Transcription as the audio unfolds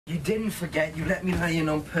You didn't forget. You let me lie in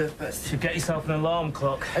on purpose. You should get yourself an alarm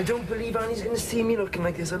clock. I don't believe Annie's going to see me looking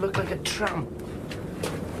like this. I look like a tramp.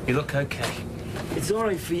 You look okay. It's all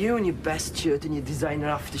right for you and your best shirt and your designer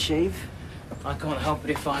aftershave. I can't help it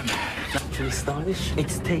if I'm naturally stylish.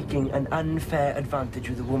 It's taking an unfair advantage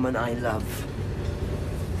with a woman I love.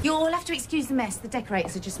 You'll have to excuse the mess. The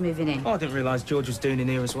decorators are just moving in. Oh, I didn't realise George was doing in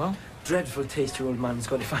here as well. Dreadful taste your old man's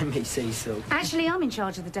got, if I may say so. Actually, I'm in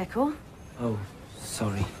charge of the decor. Oh,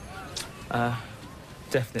 sorry.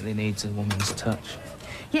 Definitely needs a woman's touch.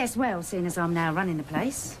 Yes, well, seeing as I'm now running the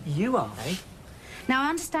place. You are, eh? Now, I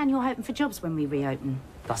understand you're hoping for jobs when we reopen.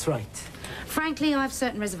 That's right. Frankly, I have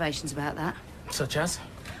certain reservations about that. Such as?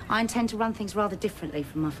 I intend to run things rather differently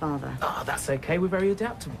from my father. Oh, that's okay. We're very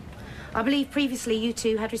adaptable. I believe previously you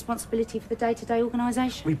two had responsibility for the day-to-day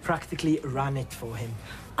organisation. We practically ran it for him.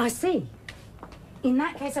 I see. In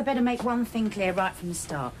that case, I better make one thing clear right from the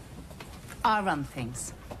start. I run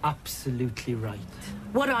things. Absolutely right.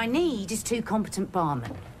 What I need is 2 competent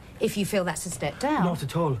barmen. If you feel that's a step down. Not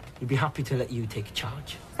at all. We'd be happy to let you take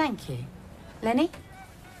charge. Thank you. Lenny?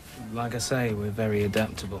 Like I say, we're very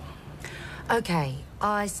adaptable. OK,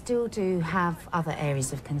 I still do have other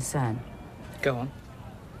areas of concern. Go on.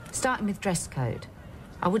 Starting with dress code.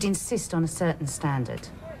 I would insist on a certain standard.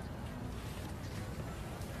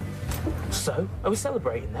 So, are we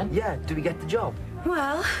celebrating then? Yeah, do we get the job?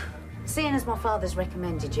 Well, seeing as my father's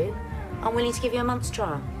recommended you, I'm willing to give you a month's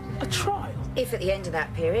trial. A trial? If at the end of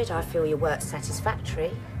that period I feel your work's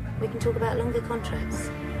satisfactory, we can talk about longer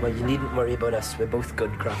contracts. Well, you needn't worry about us. We're both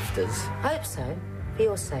good grafters. I hope so, for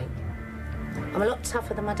your sake. I'm a lot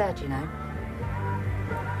tougher than my dad, you know.